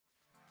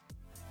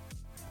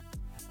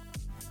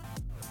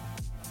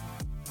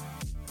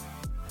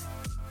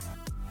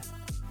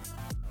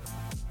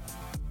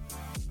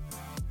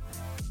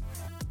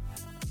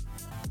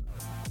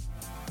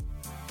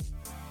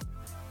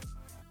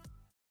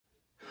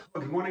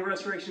Well, good morning,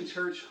 Restoration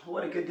Church.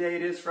 What a good day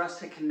it is for us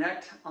to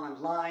connect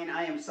online.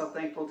 I am so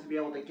thankful to be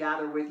able to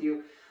gather with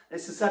you.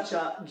 This is such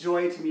a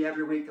joy to me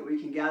every week that we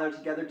can gather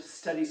together to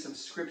study some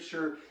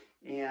scripture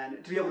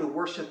and to be able to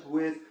worship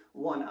with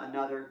one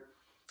another.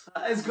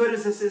 As good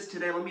as this is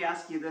today, let me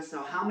ask you this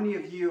though. How many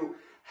of you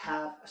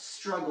have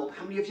struggled?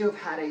 How many of you have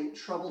had a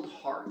troubled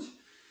heart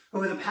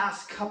over the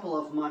past couple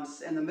of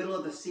months in the middle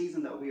of the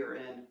season that we are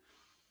in?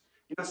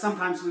 You know,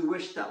 sometimes we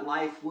wish that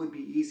life would be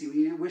easy.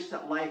 We wish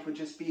that life would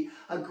just be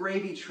a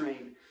gravy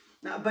train.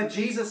 But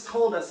Jesus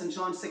told us in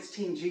John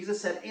 16,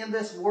 Jesus said, in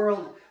this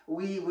world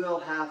we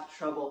will have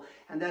trouble.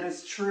 And that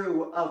is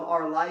true of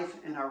our life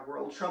and our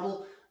world.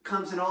 Trouble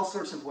comes in all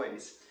sorts of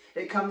ways.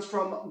 It comes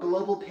from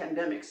global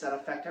pandemics that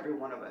affect every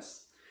one of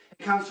us.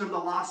 It comes from the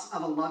loss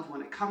of a loved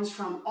one. It comes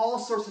from all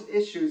sorts of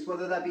issues,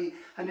 whether that be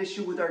an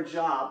issue with our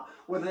job,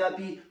 whether that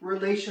be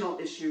relational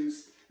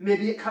issues.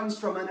 Maybe it comes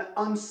from an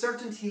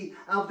uncertainty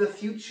of the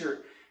future,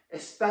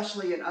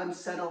 especially in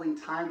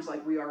unsettling times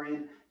like we are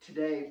in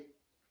today.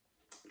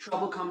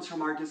 Trouble comes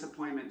from our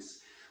disappointments.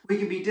 We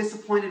can be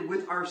disappointed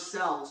with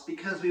ourselves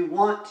because we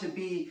want to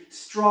be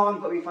strong,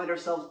 but we find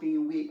ourselves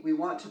being weak. We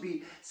want to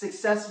be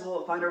successful,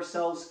 but find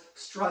ourselves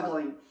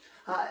struggling.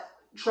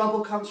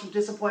 Trouble comes from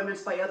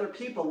disappointments by other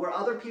people, where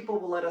other people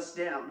will let us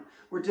down.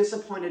 We're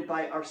disappointed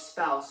by our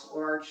spouse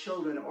or our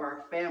children or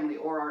our family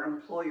or our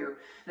employer.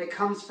 And it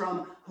comes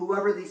from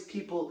whoever these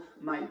people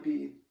might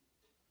be.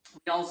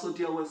 We also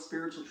deal with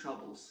spiritual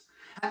troubles.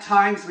 At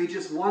times we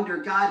just wonder,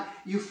 God,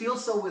 you feel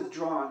so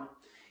withdrawn.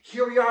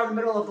 Here we are in the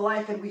middle of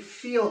life and we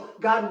feel,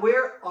 God,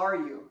 where are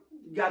you?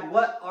 God,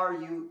 what are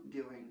you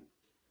doing?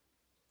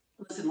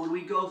 Listen, when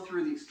we go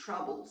through these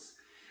troubles,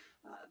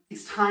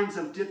 these times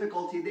of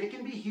difficulty, they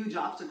can be huge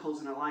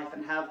obstacles in our life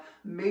and have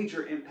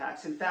major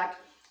impacts. In fact,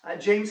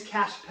 James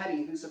Cash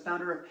Petty, who's the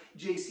founder of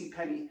J.C.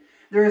 Penney,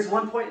 there is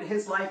one point in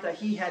his life that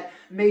he had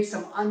made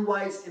some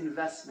unwise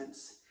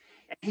investments.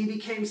 And he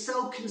became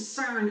so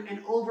concerned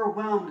and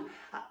overwhelmed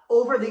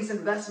over these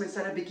investments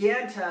that it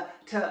began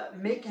to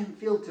make him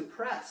feel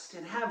depressed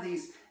and have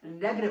these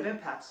negative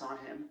impacts on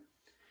him.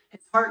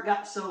 His heart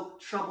got so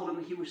troubled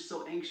and he was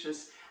so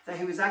anxious that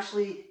he was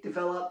actually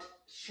developed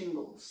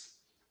shingles.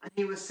 And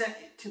he was sent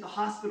to the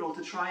hospital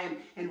to try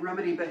and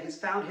remedy, but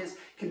his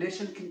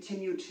condition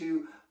continued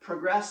to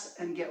progress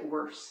and get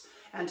worse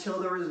until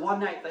there was one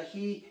night that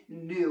he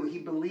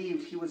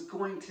believed he was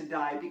going to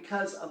die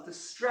because of the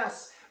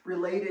stress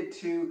related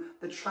to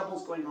the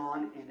troubles going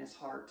on in his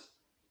heart.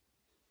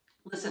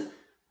 Listen,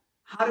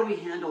 how do we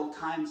handle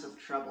times of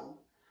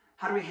trouble?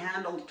 How do we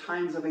handle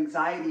times of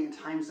anxiety and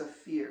times of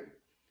fear?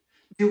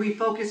 Do we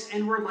focus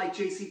inward like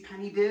J.C.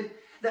 Penney did?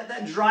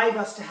 That drive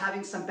us to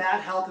having some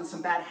bad health and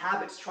some bad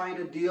habits trying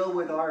to deal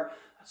with our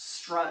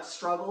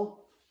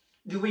struggle?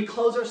 Do we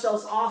close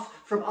ourselves off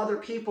from other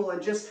people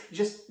and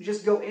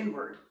just go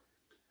inward?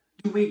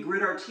 Do we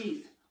grit our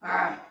teeth?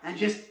 I'm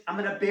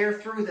going to bear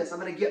through this. I'm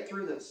going to get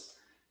through this.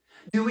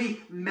 Do we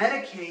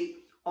medicate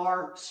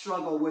our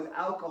struggle with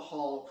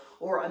alcohol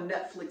or a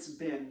Netflix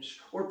binge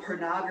or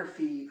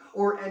pornography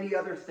or any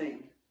other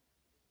thing?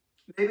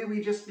 Maybe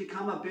we just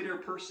become a bitter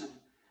person,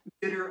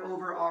 bitter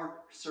over our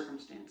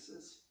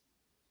circumstances.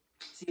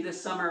 See,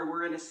 this summer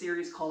we're in a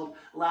series called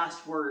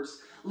Last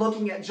Words,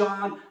 looking at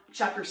John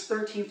chapters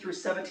 13 through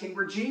 17,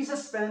 where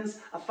Jesus spends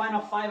a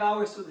final 5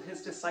 hours with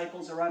his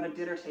disciples around a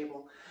dinner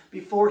table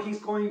before he's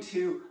going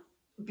to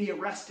be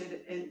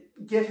arrested and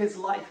give his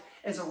life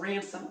as a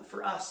ransom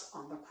for us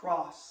on the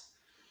cross.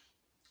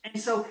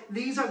 And so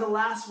these are the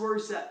last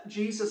words that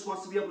Jesus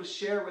wants to be able to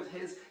share with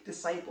his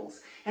disciples.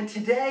 And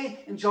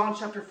today in John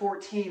chapter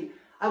 14,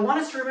 I want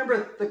us to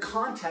remember the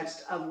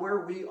context of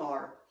where we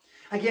are.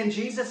 Again,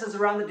 Jesus is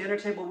around the dinner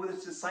table with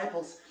his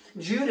disciples.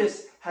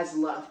 Judas has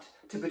left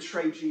to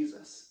betray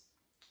Jesus.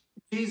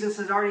 Jesus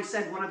has already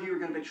said, one of you are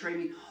going to betray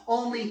me.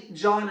 Only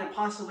John and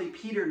possibly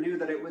Peter knew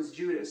that it was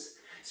Judas.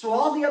 So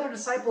all the other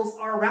disciples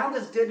are around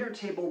this dinner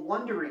table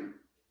wondering,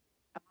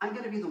 am I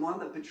going to be the one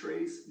that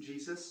betrays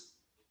Jesus?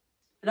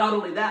 Not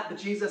only that, but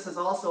Jesus has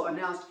also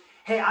announced,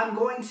 hey, I'm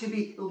going to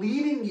be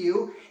leaving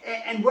you,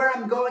 and where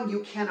I'm going,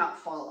 you cannot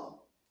follow.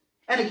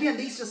 And again,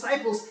 these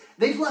disciples,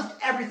 they've left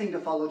everything to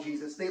follow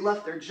Jesus. They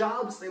left their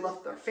jobs, they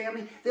left their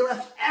family, they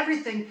left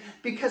everything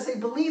because they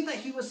believed that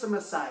he was the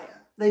Messiah.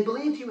 They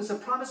believed he was a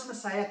promised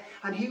Messiah,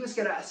 and he was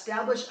going to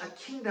establish a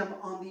kingdom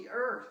on the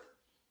earth.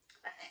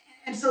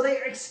 And so they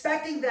are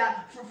expecting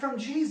that from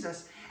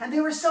Jesus. And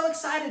they were so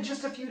excited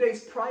just a few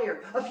days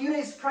prior. A few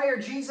days prior,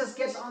 Jesus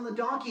gets on the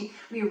donkey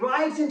and he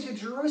rides into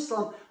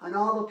Jerusalem and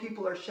all the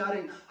people are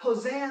shouting,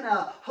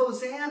 Hosanna,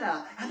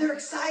 Hosanna. And they're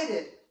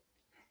excited.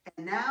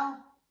 And now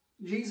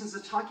Jesus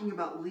is talking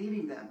about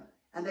leaving them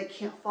and they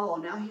can't follow.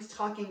 Now he's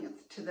talking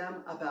to them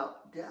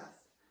about death.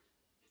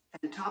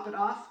 And to top it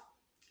off,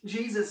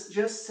 Jesus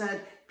just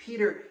said,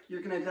 Peter,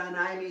 you're going to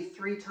deny me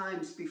 3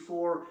 times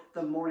before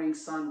the morning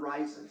sun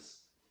rises.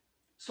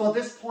 So at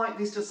this point,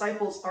 these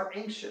disciples are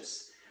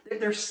anxious.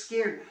 They're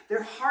scared.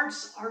 Their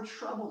hearts are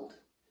troubled.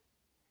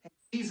 And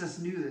Jesus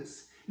knew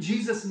this.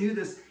 Jesus knew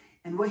this.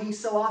 And what he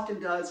so often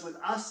does with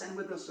us and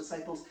with those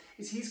disciples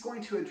is he's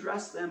going to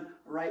address them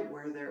right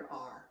where they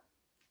are.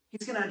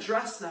 He's going to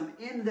address them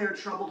in their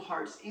troubled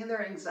hearts, in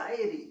their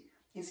anxiety.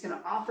 He's going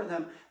to offer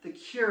them the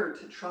cure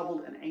to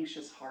troubled and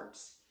anxious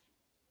hearts.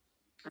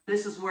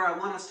 This is where I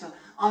want us to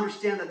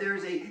understand that there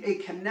is a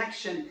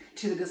connection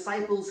to the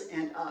disciples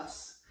and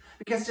us.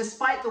 Because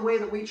despite the way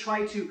that we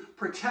try to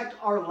protect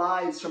our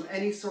lives from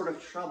any sort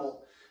of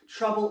trouble,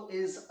 trouble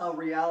is a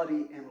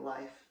reality in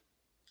life.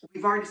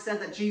 We've already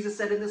said that Jesus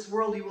said, in this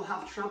world you will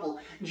have trouble.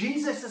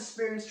 Jesus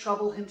experienced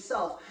trouble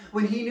himself.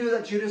 When he knew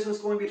that Judas was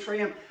going to betray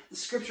him, the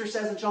scripture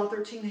says in John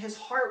 13, his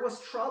heart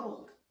was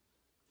troubled.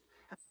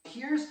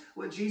 Here's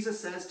what Jesus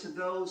says to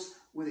those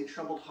with a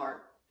troubled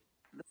heart.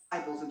 The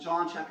disciples in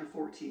John chapter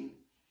 14.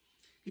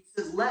 He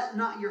says, let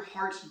not your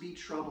hearts be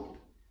troubled.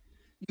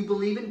 You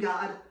believe in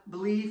God,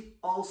 believe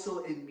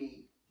also in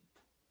me.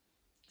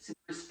 So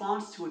the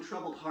response to a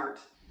troubled heart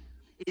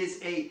is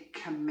a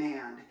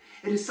command.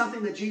 It is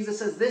something that Jesus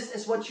says, this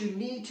is what you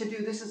need to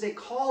do. This is a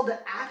call to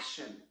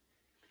action.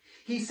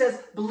 He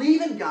says,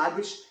 believe in God,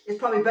 which is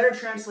probably better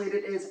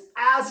translated is,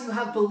 as you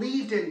have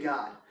believed in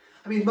God.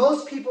 I mean,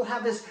 most people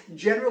have this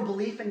general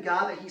belief in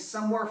God that he's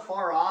somewhere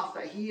far off,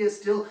 that he is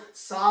still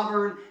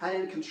sovereign and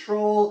in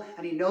control,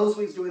 and he knows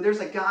what he's doing. There's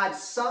a God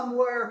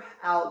somewhere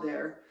out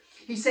there.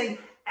 He's saying,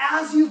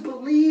 as you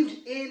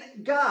believed in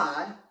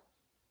God,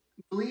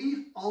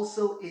 believe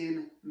also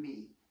in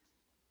me.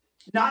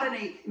 Not in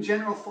a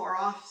general far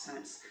off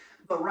sense,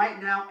 but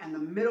right now in the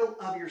middle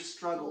of your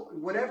struggle,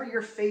 whatever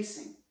you're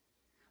facing,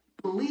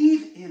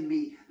 believe in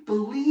me.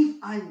 Believe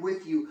I'm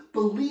with you.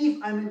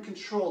 Believe I'm in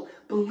control.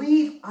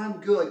 Believe I'm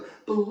good.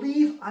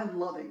 Believe I'm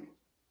loving.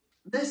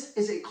 This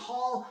is a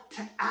call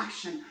to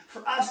action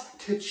for us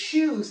to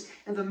choose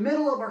in the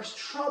middle of our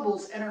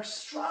troubles and our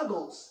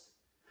struggles,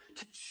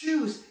 to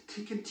choose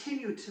to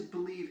continue to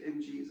believe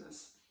in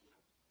Jesus.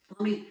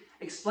 Let me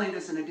explain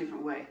this in a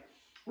different way.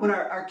 When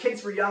our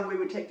kids were young, we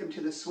would take them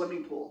to the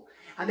swimming pool,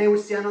 and they would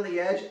stand on the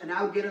edge, and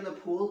I would get in the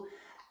pool,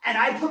 and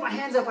I'd put my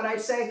hands up, and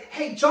I'd say,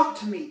 hey, jump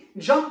to me,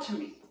 jump to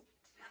me.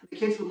 The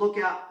kids would look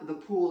out the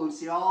pool and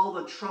see all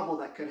the trouble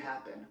that could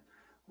happen.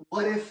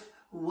 What if,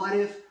 what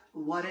if,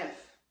 what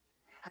if?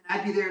 And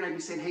I'd be there, and I'd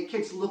be saying, hey,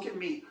 kids, look at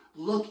me,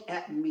 look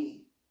at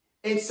me.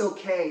 It's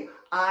okay,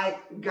 I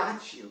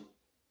got you.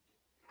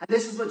 And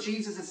this is what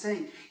Jesus is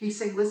saying. He's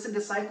saying, listen,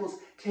 disciples,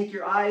 take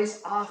your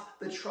eyes off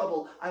the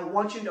trouble. I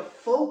want you to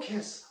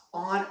focus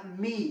on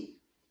me.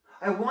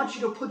 I want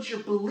you to put your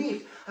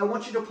belief. I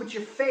want you to put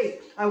your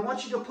faith. I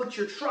want you to put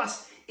your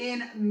trust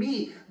in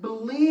me.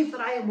 Believe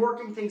that I am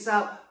working things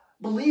out.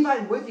 Believe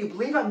I'm with you.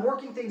 Believe I'm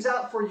working things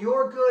out for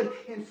your good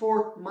and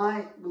for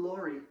my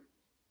glory.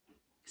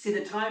 See,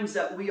 the times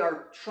that we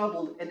are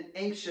troubled and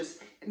anxious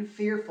and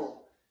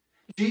fearful,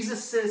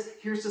 Jesus says,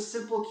 here's a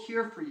simple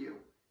cure for you.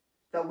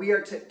 That we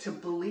are to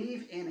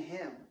believe in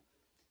him,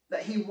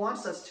 that he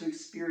wants us to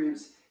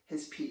experience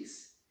his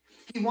peace.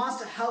 He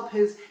wants to help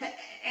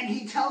and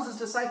he tells his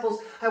disciples,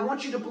 I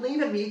want you to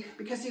believe in me,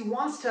 because he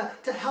wants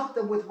to help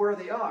them with where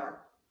they are.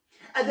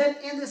 And then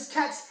in this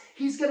text,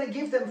 he's going to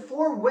give them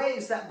 4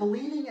 ways that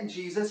believing in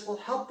Jesus will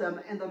help them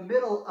in the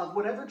middle of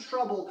whatever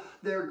trouble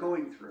they're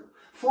going through.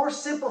 4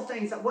 simple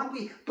things that when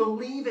we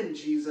believe in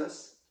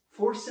Jesus,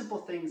 4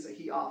 simple things that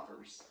he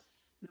offers.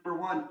 Number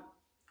 1,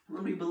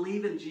 when we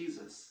believe in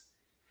Jesus,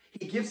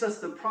 he gives us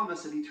the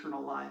promise of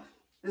eternal life.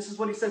 This is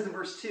what he says in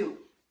verse 2.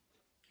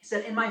 He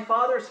said, in my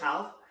Father's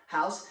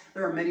house,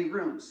 there are many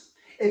rooms.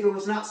 If it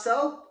was not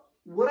so,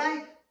 would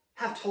I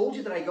have told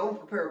you that I go and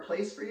prepare a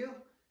place for you?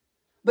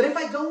 But if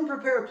I go and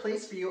prepare a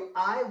place for you,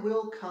 I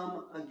will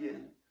come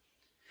again.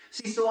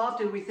 See, so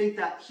often we think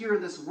that here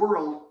in this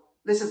world,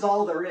 this is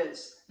all there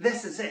is.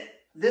 This is it.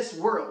 This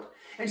world.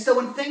 And so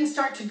when things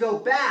start to go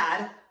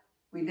bad,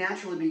 we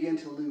naturally begin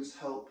to lose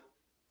hope.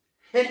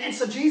 And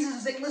so Jesus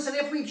is saying, listen,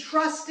 if we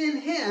trust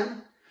in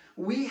him,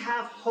 we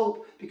have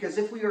hope, because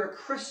if we are a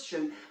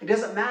Christian, it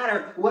doesn't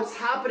matter what's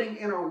happening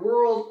in our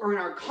world or in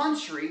our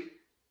country,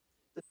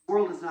 this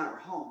world is not our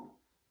home.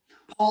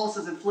 Paul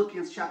says in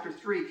Philippians chapter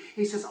 3,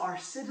 he says, our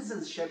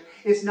citizenship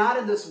is not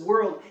in this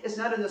world, it's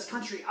not in this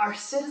country. Our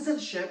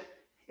citizenship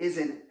is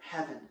in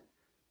heaven.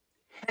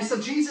 And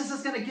so Jesus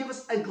is going to give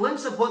us a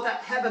glimpse of what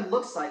that heaven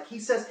looks like. He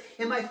says,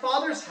 in my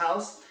Father's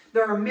house,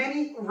 there are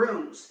many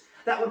rooms.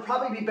 That would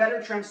probably be better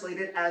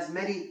translated as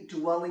many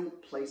dwelling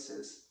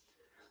places.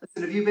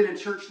 Listen, if you've been in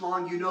church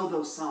long, you know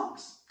those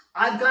songs.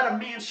 I've got a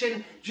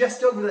mansion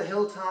just over the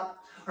hilltop.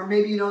 Or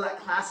maybe you know that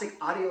classic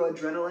Audio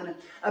Adrenaline.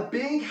 A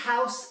big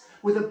house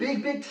with a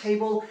big, big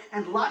table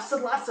and lots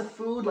and lots of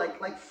food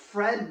like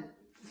Fred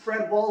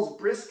Wall's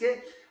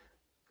brisket.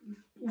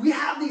 We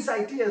have these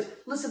ideas.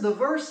 Listen, the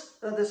verse,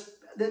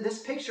 this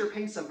picture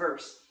paints a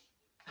verse.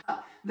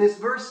 This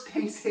verse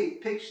paints a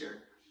picture.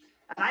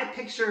 And I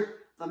picture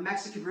the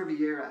Mexican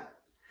Riviera.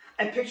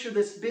 I picture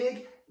this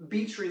big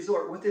beach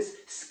resort with this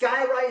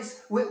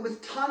skyrise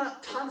with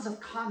tons of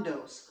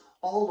condos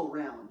all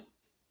around.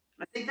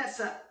 I think that's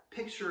a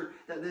picture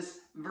that this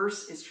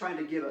verse is trying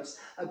to give us.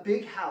 A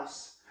big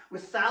house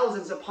with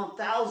thousands upon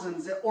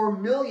thousands or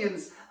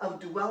millions of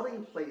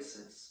dwelling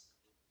places.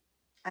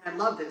 And I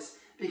love this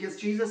because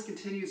Jesus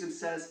continues and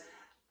says,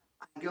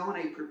 I go and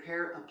I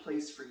prepare a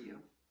place for you.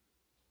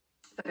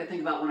 In fact, I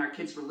think about when our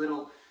kids were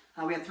little.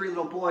 We had 3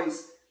 little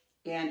boys,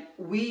 and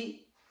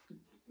we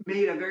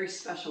made a very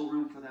special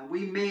room for them.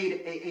 We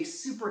made a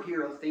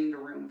superhero themed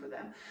room for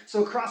them.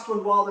 So across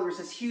one wall there was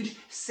this huge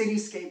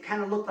cityscape,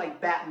 kind of looked like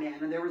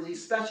Batman, and there were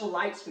these special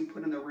lights we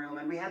put in the room,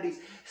 and we had these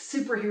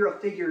superhero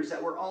figures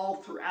that were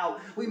all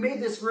throughout. We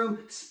made this room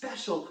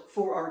special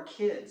for our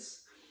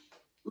kids.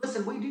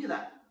 Listen, we do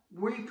that.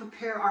 We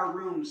prepare our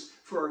rooms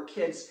for our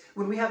kids.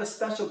 When we have a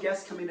special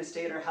guest coming to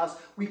stay at our house,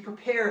 we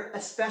prepare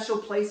a special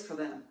place for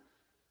them.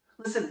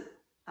 Listen,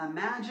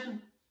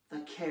 imagine the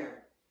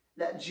care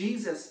that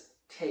Jesus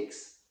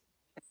takes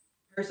and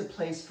prepares a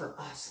place for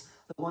us,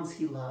 the ones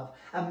he loves.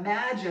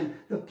 Imagine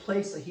the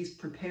place that he's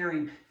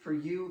preparing for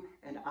you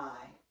and I.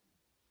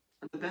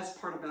 And the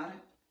best part about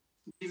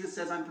it, Jesus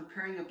says, I'm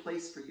preparing a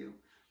place for you.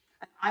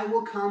 And I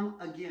will come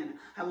again.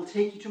 I will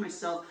take you to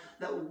myself,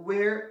 that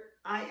where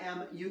I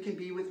am, you can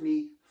be with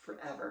me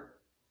forever.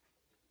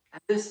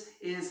 And this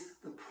is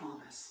the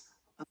promise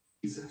of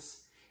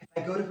Jesus. If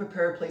I go to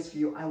prepare a place for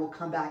you, I will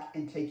come back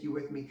and take you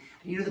with me.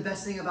 And you know the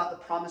best thing about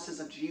the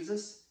promises of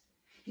Jesus?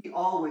 He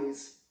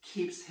always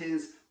keeps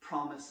his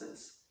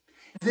promises.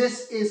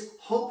 This is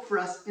hope for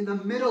us in the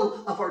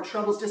middle of our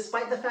troubles.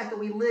 Despite the fact that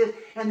we live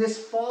in this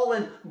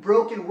fallen,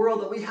 broken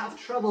world, that we have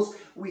troubles,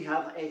 we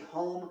have a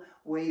home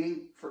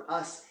waiting for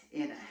us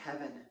in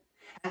heaven.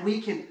 And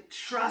we can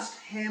trust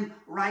him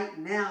right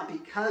now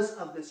because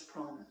of this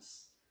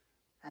promise.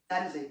 And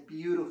that is a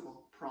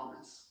beautiful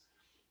promise.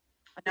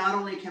 Not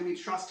only can we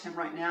trust him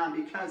right now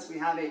because we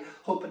have a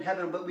hope in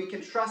heaven, but we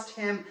can trust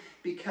him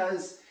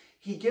because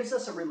he gives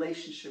us a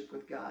relationship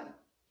with God.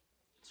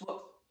 That's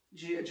what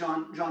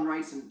John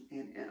writes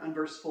in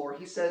verse 4.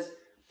 He says,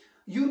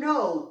 you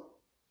know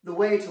the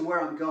way to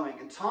where I'm going.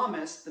 And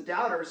Thomas, the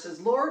doubter,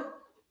 says, Lord,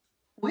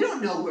 we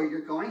don't know where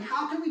you're going.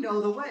 How can we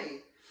know the way?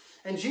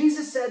 And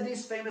Jesus said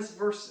these famous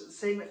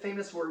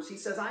words. He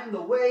says, I am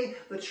the way,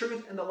 the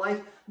truth, and the life.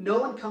 No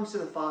one comes to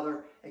the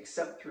Father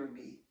except through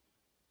me.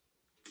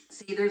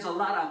 See, there's a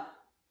lot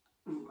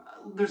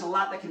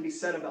that can be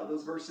said about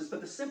those verses, but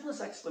the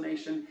simplest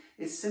explanation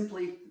is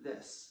simply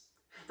this.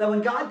 That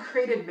when God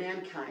created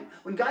mankind,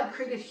 when God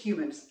created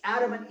humans,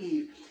 Adam and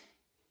Eve,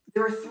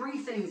 there are 3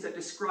 things that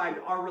described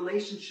our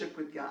relationship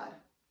with God,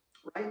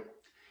 right?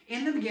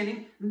 In the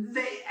beginning,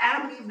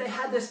 Adam and Eve, they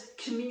had this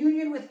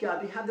communion with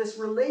God. They had this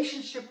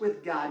relationship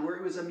with God where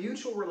it was a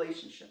mutual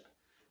relationship.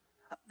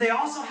 They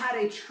also had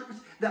a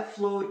truth that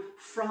flowed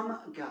from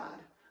God.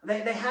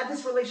 They had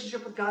this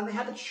relationship with God, and they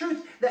had the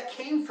truth that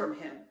came from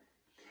him.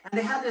 And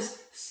they had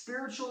this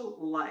spiritual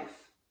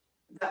life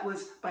that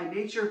was by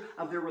nature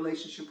of their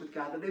relationship with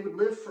God, that they would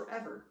live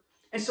forever.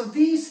 And so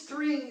these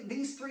three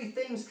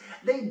things,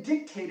 they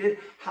dictated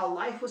how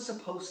life was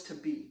supposed to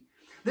be.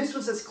 This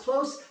was as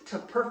close to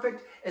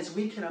perfect as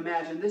we can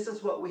imagine. This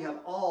is what we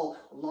have all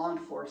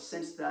longed for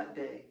since that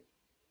day.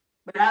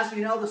 But as we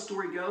know, the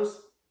story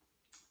goes,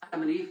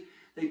 Adam and Eve,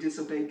 they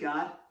disobeyed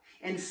God,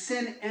 and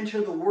sin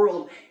entered the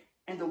world,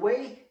 and the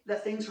way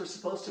that things were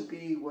supposed to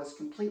be was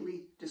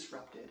completely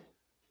disrupted.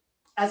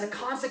 As a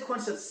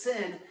consequence of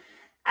sin,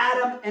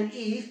 Adam and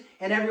Eve,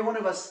 and every one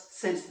of us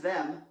since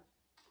them,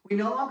 we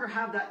no longer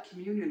have that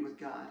communion with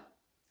God.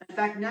 In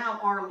fact, now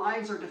our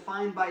lives are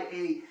defined by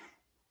an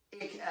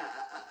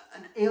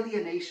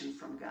alienation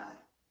from God.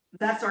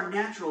 That's our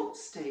natural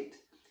state.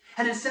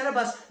 And instead of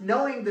us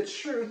knowing the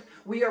truth,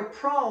 we are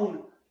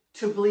prone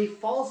to believe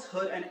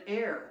falsehood and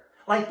error,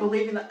 like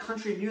believing that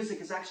country music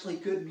is actually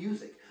good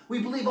music. We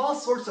believe all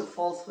sorts of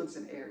falsehoods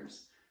and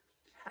errors.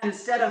 And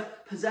instead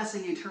of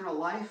possessing eternal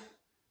life,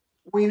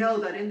 we know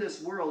that in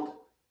this world,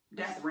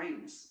 death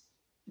reigns.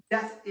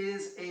 Death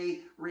is a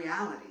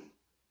reality.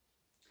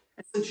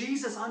 And so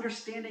Jesus,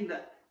 understanding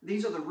that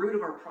these are the root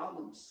of our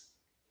problems,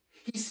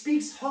 he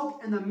speaks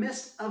hope in the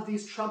midst of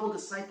these troubled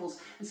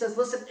disciples and says,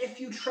 listen, if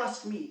you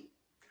trust me,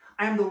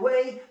 I am the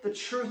way, the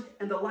truth,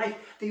 and the life.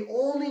 The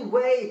only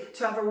way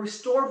to have a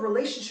restored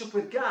relationship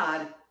with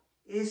God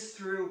is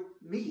through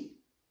me.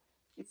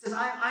 He says,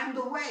 I'm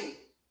the way.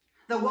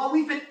 That while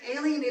we've been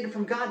alienated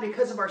from God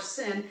because of our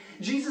sin,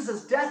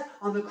 Jesus' death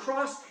on the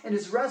cross and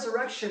his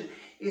resurrection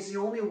is the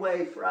only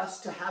way for us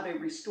to have a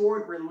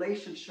restored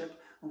relationship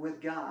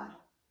with God.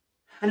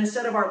 And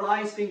instead of our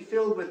lives being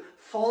filled with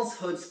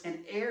falsehoods and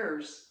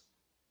errors,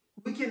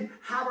 we can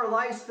have our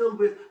lives filled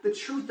with the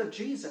truth of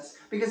Jesus,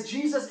 because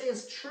Jesus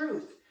is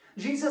truth.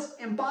 Jesus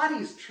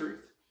embodies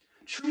truth.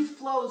 Truth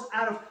flows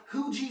out of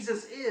who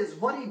Jesus is,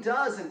 what he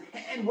does,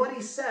 and what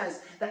he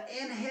says, that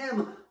in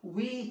him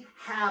we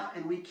have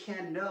and we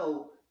can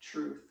know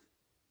truth.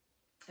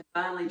 And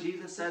finally,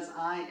 Jesus says,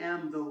 I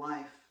am the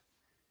life.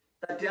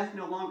 That death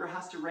no longer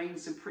has to reign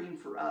supreme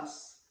for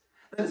us.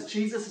 That as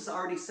Jesus has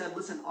already said,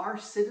 listen, our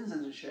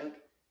citizenship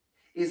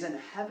is in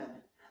heaven.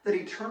 That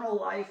eternal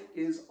life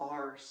is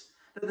ours.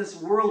 That this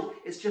world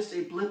is just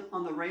a blip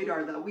on the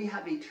radar. That we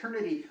have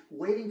eternity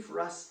waiting for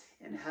us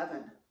in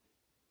heaven.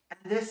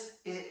 And this,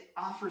 it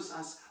offers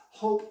us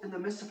hope in the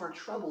midst of our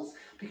troubles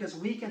because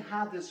we can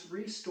have this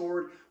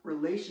restored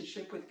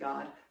relationship with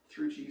God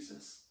through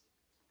Jesus.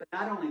 But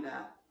not only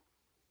that,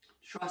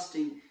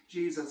 trusting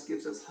Jesus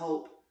gives us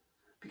hope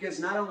because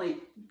not only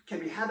can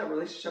we have that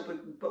relationship,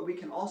 but we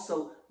can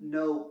also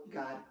know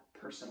God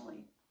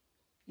personally.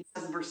 He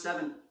says in verse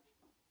 7,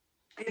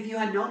 if you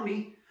had known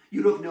me,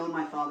 you'd have known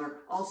my Father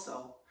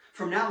also.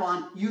 From now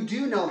on, you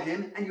do know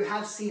him and you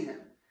have seen him.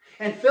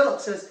 And Philip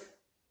says,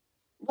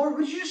 Lord,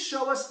 would you just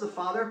show us the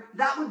Father?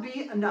 That would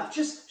be enough.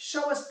 Just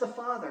show us the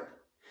Father.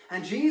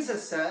 And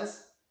Jesus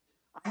says,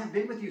 I have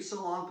been with you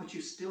so long, but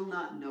you still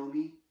not know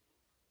me.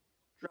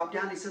 Drop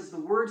down, he says, the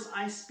words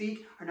I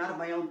speak are not of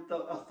my own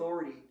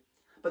authority,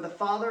 but the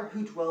Father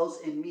who dwells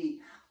in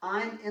me.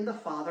 I'm in the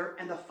Father,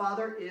 and the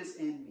Father is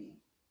in me.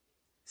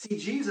 See,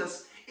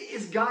 Jesus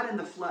is God in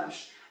the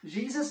flesh.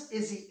 Jesus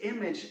is the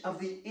image of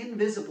the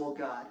invisible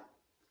God.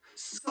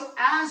 So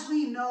as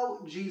we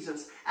know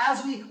Jesus,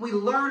 as we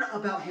learn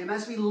about him,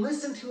 as we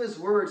listen to his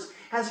words,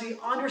 as we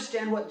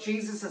understand what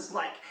Jesus is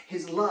like,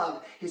 his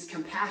love, his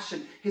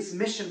compassion, his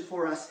mission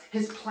for us,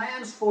 his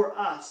plans for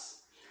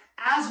us,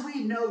 as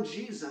we know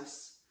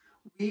Jesus,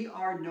 we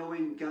are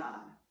knowing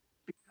God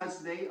because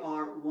they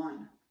are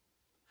one.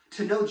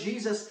 To know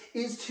Jesus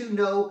is to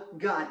know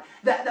God.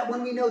 That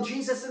when we know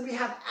Jesus, then we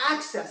have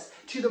access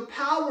to the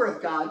power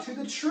of God, to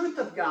the truth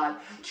of God,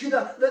 to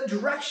the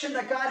direction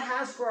that God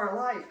has for our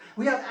life.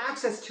 We have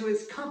access to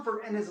his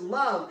comfort and his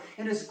love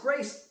and his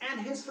grace and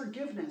his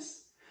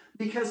forgiveness.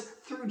 Because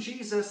through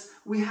Jesus,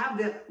 we have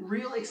the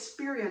real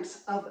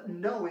experience of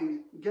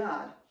knowing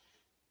God.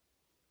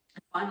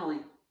 And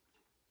finally,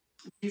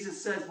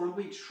 Jesus says when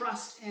we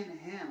trust in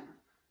him,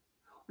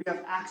 we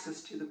have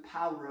access to the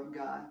power of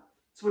God.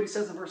 That's what he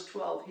says in verse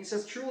 12. He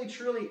says, truly,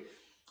 truly,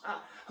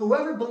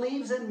 whoever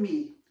believes in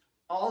me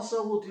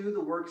also will do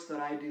the works that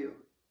I do,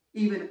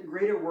 even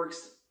greater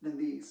works than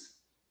these.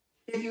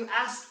 If you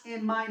ask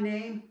in my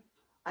name,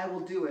 I will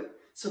do it.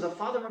 So the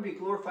Father will be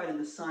glorified in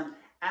the Son.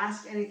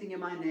 Ask anything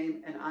in my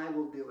name, and I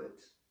will do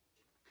it.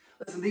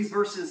 Listen, these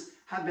verses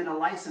have been a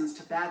license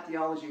to bad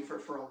theology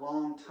for a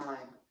long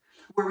time,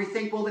 where we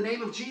think, well, the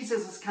name of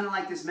Jesus is kind of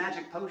like this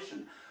magic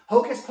potion.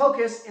 Hocus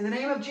pocus, in the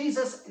name of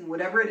Jesus, and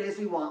whatever it is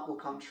we want will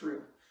come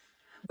true.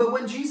 But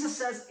when Jesus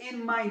says,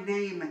 in my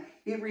name,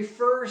 it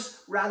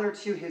refers rather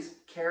to his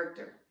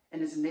character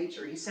and his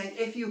nature. He's saying,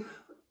 if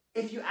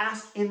you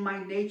ask in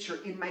my nature,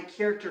 in my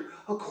character,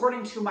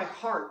 according to my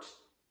heart,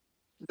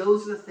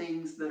 those are the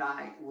things that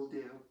I will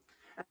do.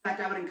 In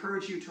fact, I would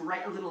encourage you to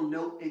write a little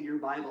note in your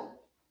Bible.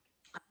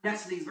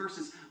 Next to these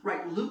verses,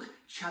 write Luke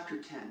chapter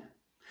 10.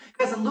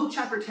 Because in Luke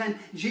chapter 10,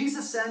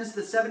 Jesus sends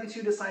the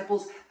 72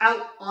 disciples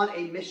out on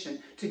a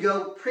mission to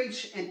go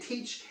preach and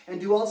teach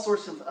and do all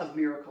sorts of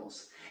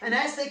miracles. And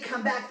as they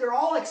come back, they're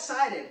all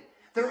excited.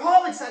 They're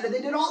all excited.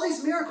 They did all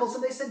these miracles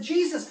and they said,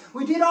 Jesus,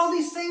 we did all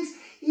these things.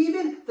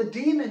 Even the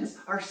demons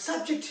are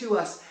subject to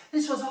us.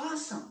 This was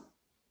awesome.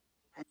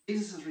 And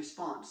Jesus'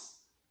 response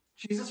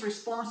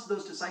to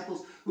those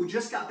disciples who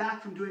just got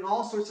back from doing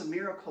all sorts of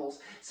miracles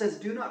says,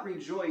 do not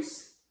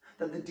rejoice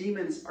that the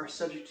demons are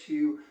subject to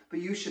you, but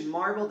you should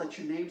marvel that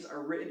your names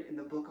are written in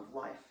the book of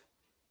life.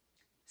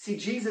 See,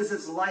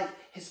 Jesus' life,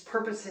 his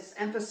purpose, his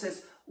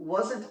emphasis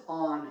wasn't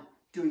on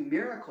doing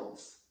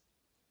miracles.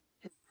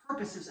 His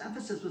purpose, his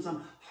emphasis was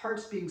on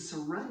hearts being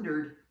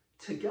surrendered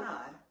to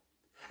God.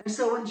 And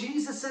so when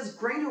Jesus says,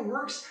 greater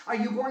works are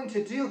you going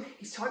to do,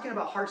 he's talking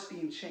about hearts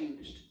being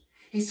changed.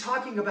 He's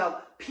talking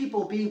about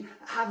people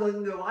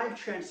having their life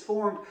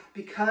transformed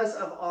because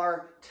of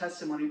our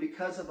testimony,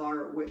 because of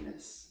our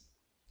witness.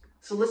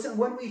 So listen,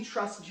 when we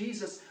trust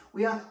Jesus,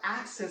 we have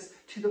access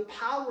to the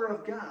power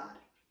of God.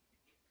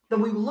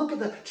 Then we look at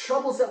the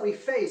troubles that we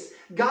face.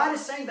 God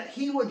is saying that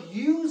he would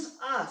use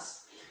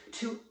us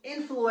to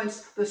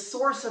influence the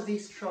source of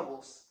these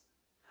troubles.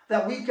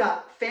 That we've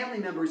got family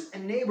members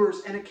and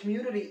neighbors and a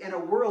community and a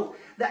world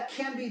that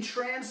can be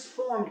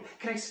transformed,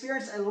 can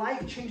experience a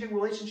life-changing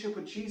relationship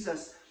with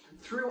Jesus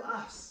through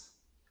us.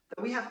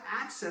 That we have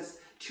access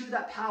to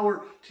that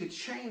power to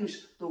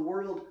change the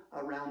world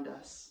around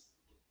us.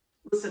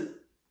 Listen,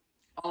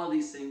 all of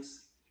these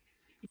things,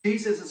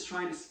 Jesus is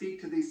trying to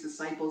speak to these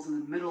disciples in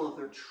the middle of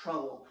their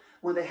trouble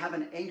when they have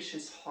an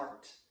anxious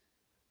heart.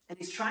 And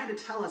he's trying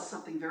to tell us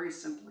something very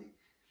simply,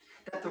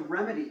 that the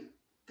remedy,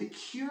 the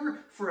cure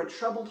for a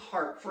troubled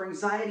heart, for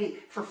anxiety,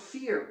 for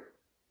fear,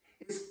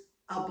 is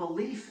a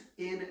belief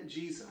in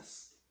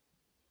Jesus.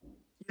 You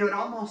know, it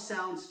almost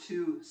sounds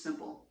too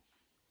simple.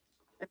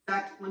 In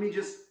fact, let me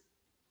just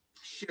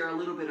share a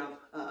little bit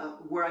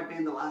of where I've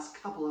been the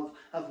last couple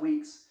of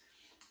weeks.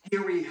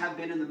 Here we have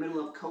been in the middle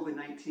of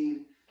COVID-19.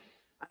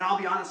 And I'll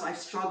be honest, I've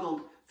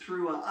struggled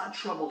through a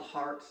troubled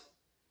heart.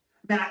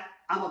 Man,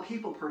 I'm a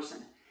people person,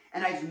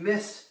 and I've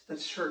missed the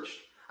church.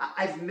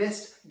 I've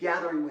missed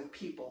gathering with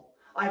people.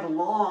 I've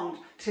longed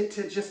to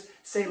just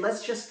say,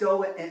 let's just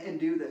go and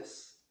do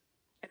this.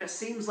 And it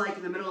seems like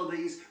in the middle of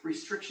these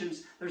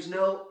restrictions, there's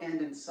no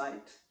end in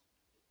sight.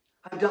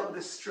 I've dealt with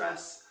the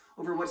stress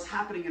over what's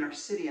happening in our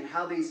city and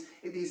how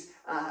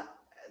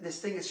this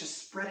thing is just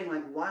spreading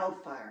like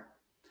wildfire.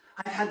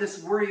 I've had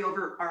this worry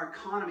over our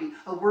economy,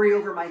 a worry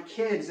over my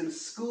kids in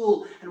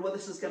school and what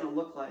this is going to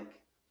look like.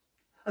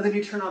 And then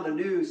you turn on the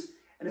news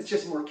and it's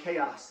just more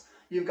chaos.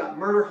 You've got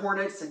murder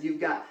hornets and you've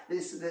got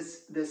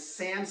this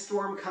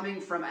sandstorm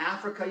coming from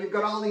Africa. You've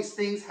got all these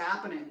things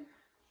happening.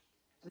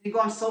 And you go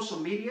on social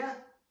media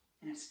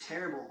and it's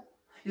terrible.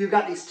 You've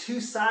got these two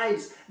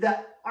sides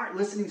that aren't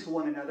listening to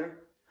one another.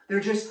 They're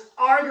just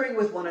arguing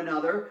with one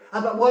another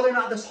about whether or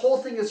not this whole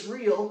thing is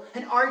real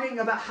and arguing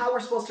about how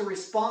we're supposed to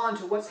respond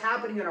to what's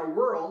happening in our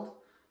world.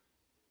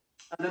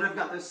 And then I've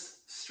got this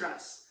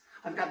stress.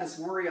 I've got this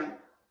worry on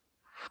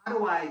how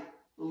do I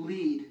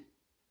lead?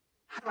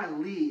 How do I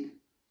lead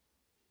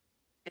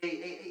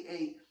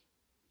a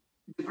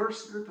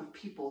diverse group of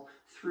people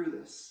through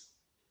this?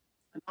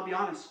 And I'll be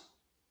honest,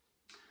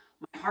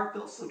 my heart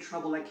felt so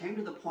troubled. I came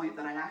to the point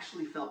that I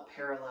actually felt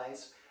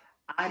paralyzed.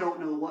 I don't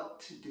know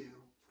what to do.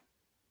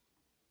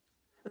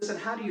 Listen,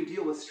 how do you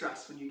deal with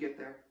stress when you get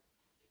there?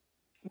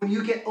 When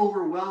you get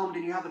overwhelmed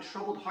and you have a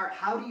troubled heart,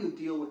 how do you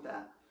deal with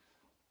that?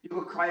 You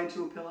go cry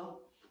into a pillow?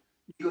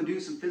 You go do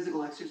some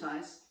physical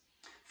exercise?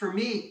 For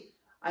me,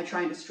 I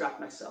try and distract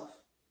myself.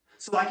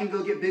 So I can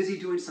go get busy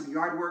doing some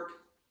yard work.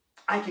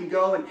 I can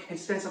go and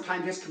spend some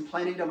time just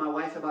complaining to my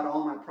wife about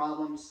all my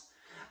problems.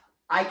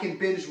 I can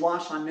binge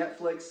watch on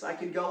Netflix. I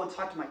can go and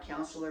talk to my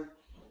counselor.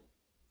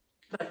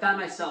 But I found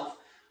myself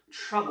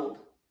troubled.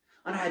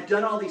 And I had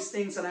done all these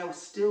things and I was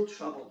still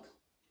troubled.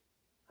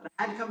 And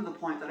I had to come to the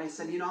point that I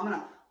said, I'm going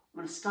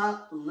to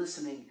stop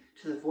listening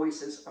to the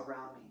voices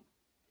around me.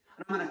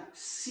 And I'm going to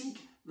seek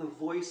the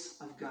voice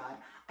of God.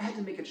 I had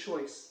to make a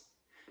choice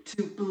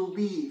to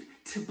believe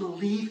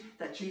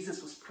that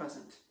Jesus was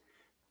present,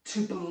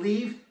 to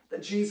believe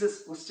that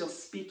Jesus was still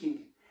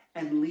speaking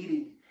and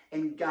leading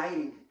and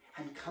guiding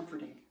and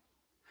comforting.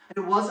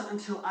 And it wasn't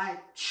until I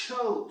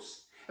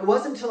chose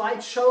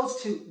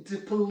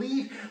to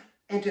believe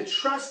and to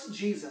trust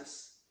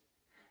Jesus.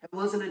 It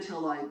wasn't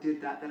until I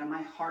did that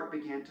my heart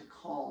began to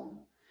calm,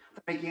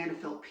 that I began to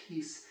feel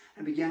peace,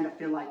 and began to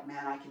feel like,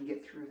 man, I can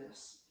get through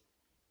this.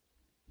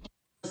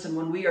 Listen,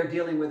 when we are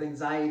dealing with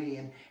anxiety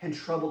and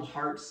troubled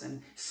hearts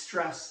and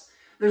stress,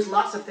 there's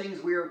lots of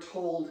things we are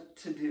told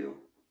to do.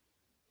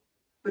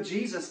 But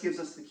Jesus gives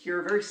us the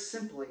cure very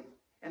simply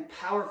and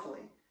powerfully.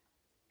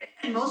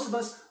 And most of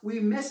us, we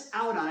miss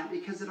out on it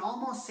because it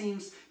almost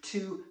seems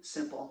too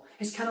simple.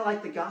 It's kind of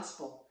like the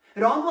gospel.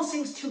 It almost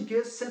seems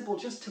too simple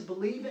just to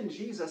believe in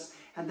Jesus,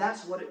 and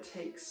that's what it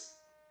takes.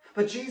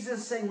 But Jesus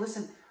is saying,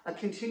 listen, a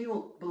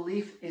continual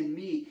belief in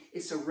me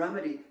is a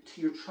remedy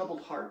to your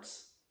troubled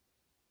hearts.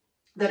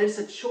 That it's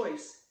a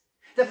choice.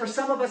 That for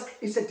some of us,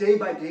 it's a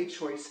day-by-day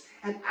choice,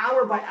 an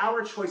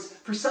hour-by-hour choice.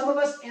 For some of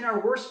us, in our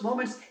worst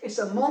moments, it's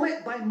a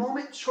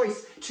moment-by-moment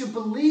choice to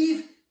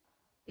believe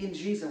in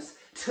Jesus,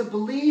 to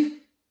believe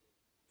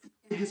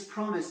in his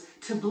promise,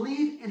 to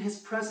believe in his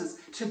presence,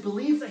 to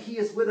believe that he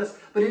is with us.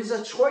 But it is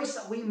a choice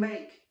that we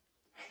make.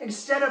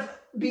 Instead of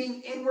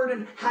being inward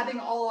and having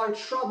all our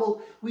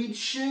trouble, we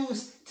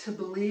choose to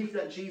believe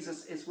that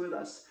Jesus is with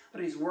us,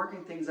 but he's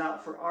working things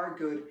out for our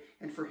good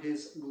and for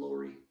his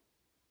glory.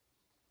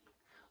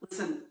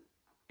 Listen,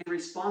 in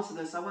response to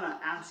this, I want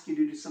to ask you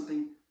to do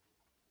something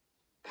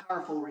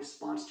powerful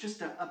response,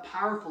 just a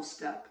powerful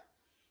step.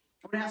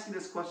 I want to ask you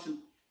this question.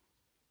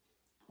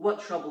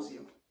 What troubles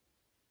you?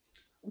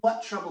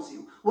 What troubles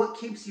you? What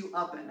keeps you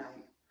up at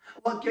night?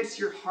 What gets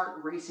your heart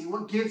racing?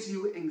 What gives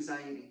you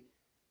anxiety?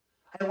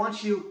 I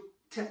want you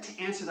to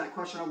answer that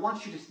question. I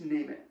want you to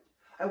name it.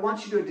 I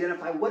want you to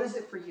identify, what is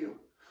it for you?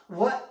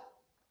 What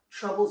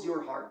troubles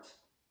your heart?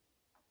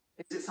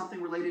 Is it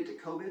something related to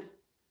COVID?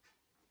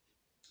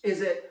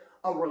 Is it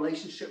a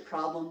relationship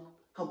problem?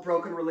 A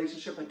broken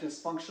relationship? A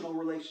dysfunctional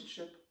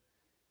relationship?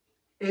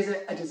 Is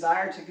it a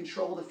desire to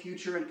control the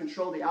future and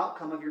control the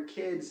outcome of your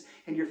kids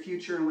and your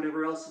future and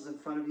whatever else is in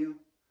front of you?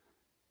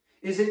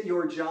 Is it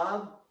your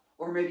job?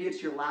 Or maybe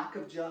it's your lack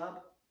of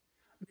job?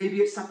 Maybe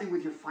it's something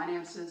with your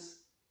finances?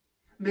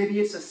 Maybe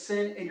it's a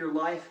sin in your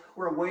life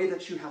or a way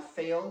that you have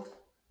failed?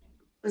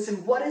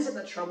 Listen, what is it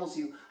that troubles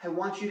you? I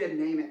want you to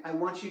name it. I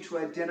want you to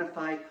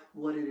identify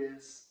what it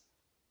is.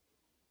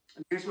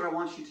 And here's what I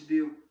want you to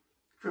do.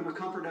 From the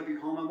comfort of your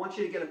home, I want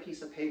you to get a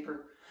piece of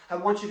paper. I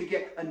want you to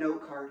get a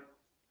note card.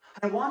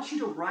 I want you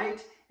to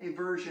write a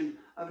version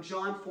of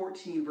John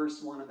 14,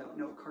 verse 1 on that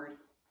note card.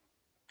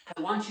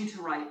 I want you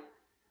to write,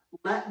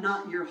 let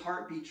not your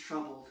heart be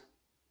troubled.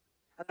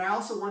 And I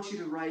also want you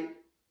to write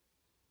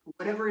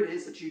whatever it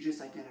is that you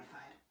just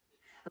identified.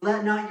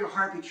 Let not your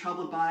heart be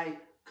troubled by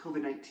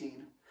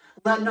COVID-19.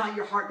 Let not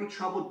your heart be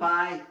troubled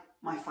by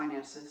my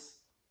finances.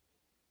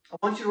 I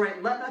want you to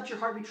write, let not your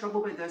heart be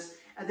troubled by this,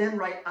 and then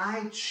write,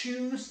 I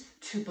choose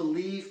to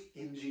believe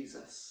in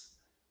Jesus.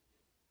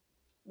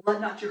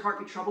 Let not your heart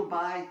be troubled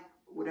by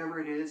whatever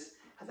it is,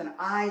 and then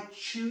I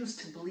choose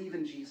to believe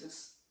in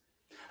Jesus.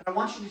 And I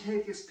want you to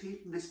take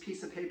this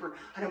piece of paper,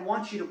 and I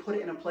want you to put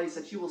it in a place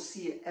that you will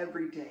see it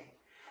every day.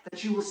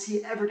 That you will see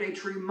it every day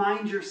to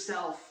remind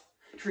yourself,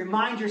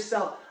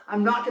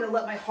 I'm not going to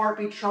let my heart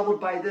be troubled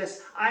by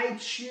this. I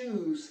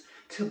choose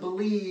to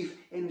believe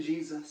in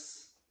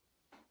Jesus.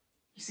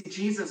 You see,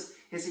 Jesus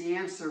is the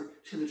answer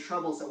to the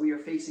troubles that we are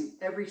facing,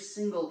 every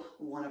single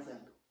one of them.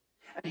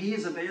 And he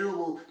is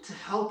available to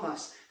help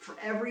us for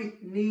every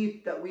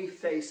need that we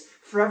face,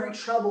 for every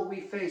trouble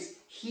we face.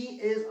 He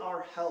is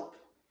our help.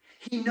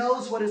 He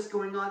knows what is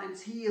going on, and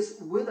he is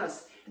with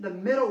us in the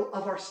middle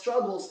of our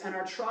struggles and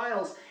our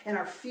trials and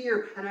our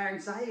fear and our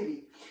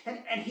anxiety.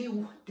 And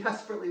he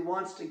desperately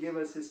wants to give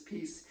us his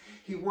peace.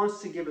 He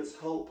wants to give us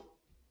hope.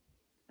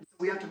 And so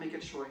we have to make a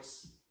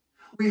choice.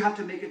 We have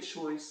to make a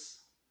choice.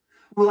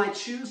 Will I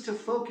choose to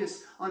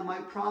focus on my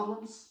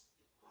problems,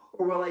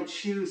 or will I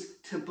choose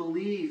to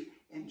believe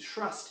and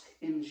trust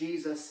in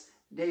Jesus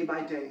day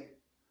by day,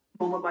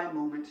 moment by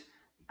moment,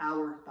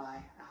 hour by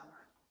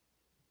hour?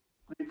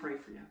 Let me pray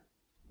for you.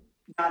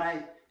 God,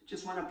 I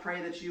just want to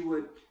pray that you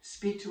would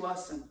speak to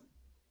us and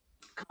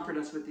comfort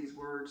us with these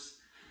words.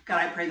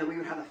 God, I pray that we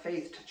would have the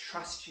faith to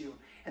trust you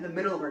in the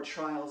middle of our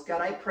trials.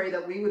 God, I pray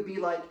that we would be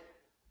like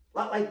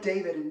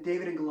David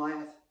and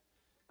Goliath.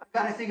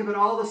 God, I think about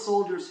all the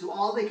soldiers who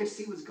all they could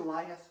see was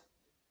Goliath.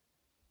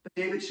 But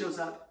David shows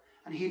up,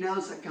 and he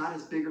knows that God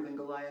is bigger than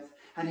Goliath.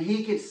 And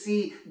he can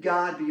see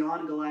God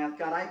beyond Goliath.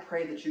 God, I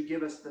pray that you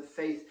give us the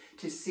faith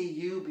to see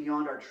you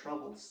beyond our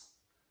troubles.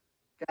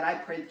 God, I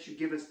pray that you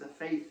give us the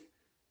faith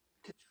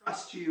to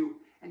trust you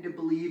and to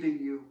believe in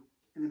you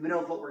in the middle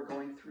of what we're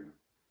going through.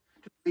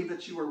 To believe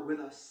that you are with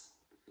us.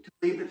 To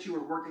believe that you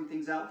are working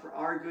things out for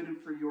our good and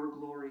for your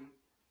glory.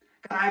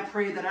 God, I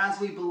pray that as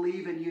we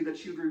believe in you,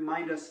 that you'd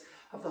remind us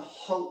of the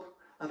hope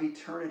of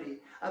eternity,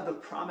 of the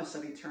promise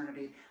of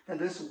eternity, that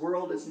this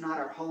world is not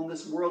our home,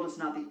 this world is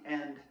not the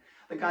end.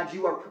 But God,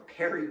 you are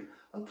preparing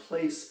a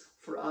place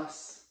for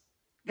us.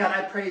 God,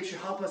 I pray that you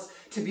help us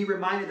to be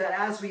reminded that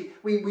as we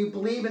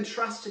believe and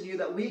trust in you,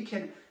 that we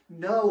can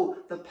know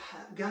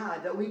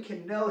God, that we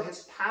can know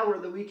his power,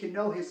 that we can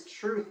know his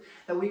truth,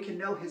 that we can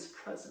know his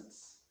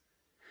presence.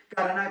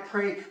 God, and I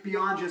pray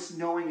beyond just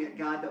knowing it,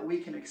 God, that we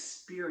can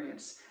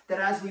experience, that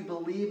as we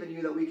believe in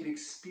you, that we can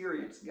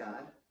experience,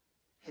 God,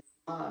 his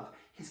love,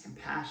 his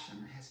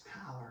compassion, his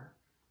power.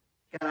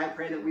 God, I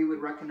pray that we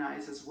would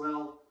recognize as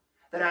well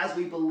that as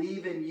we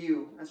believe in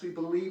you, as we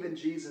believe in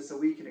Jesus, that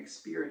we can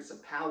experience the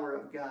power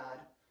of God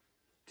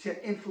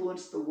to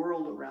influence the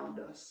world around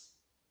us.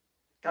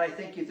 God, I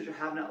thank you that you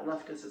have not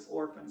left us as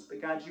orphans,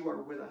 but God, you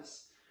are with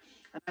us.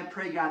 And I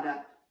pray, God,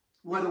 that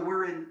whether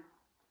we're in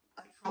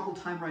a troubled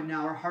time right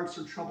now, our hearts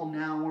are troubled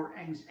now, we're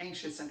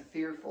anxious and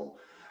fearful,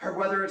 or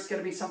whether it's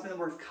going to be something that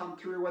we've come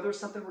through, whether it's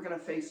something we're going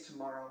to face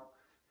tomorrow,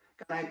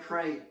 God, I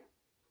pray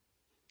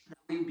that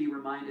we would be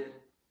reminded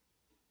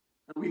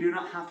that we do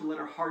not have to let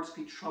our hearts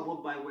be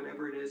troubled by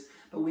whatever it is,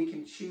 but we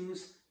can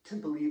choose to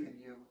believe in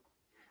you,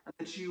 and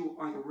that you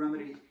are the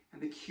remedy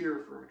and the cure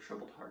for our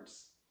troubled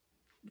hearts.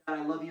 God,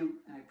 I love you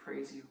and I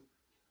praise you.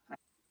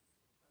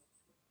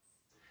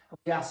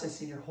 We ask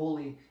this in your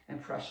holy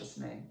and precious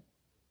name.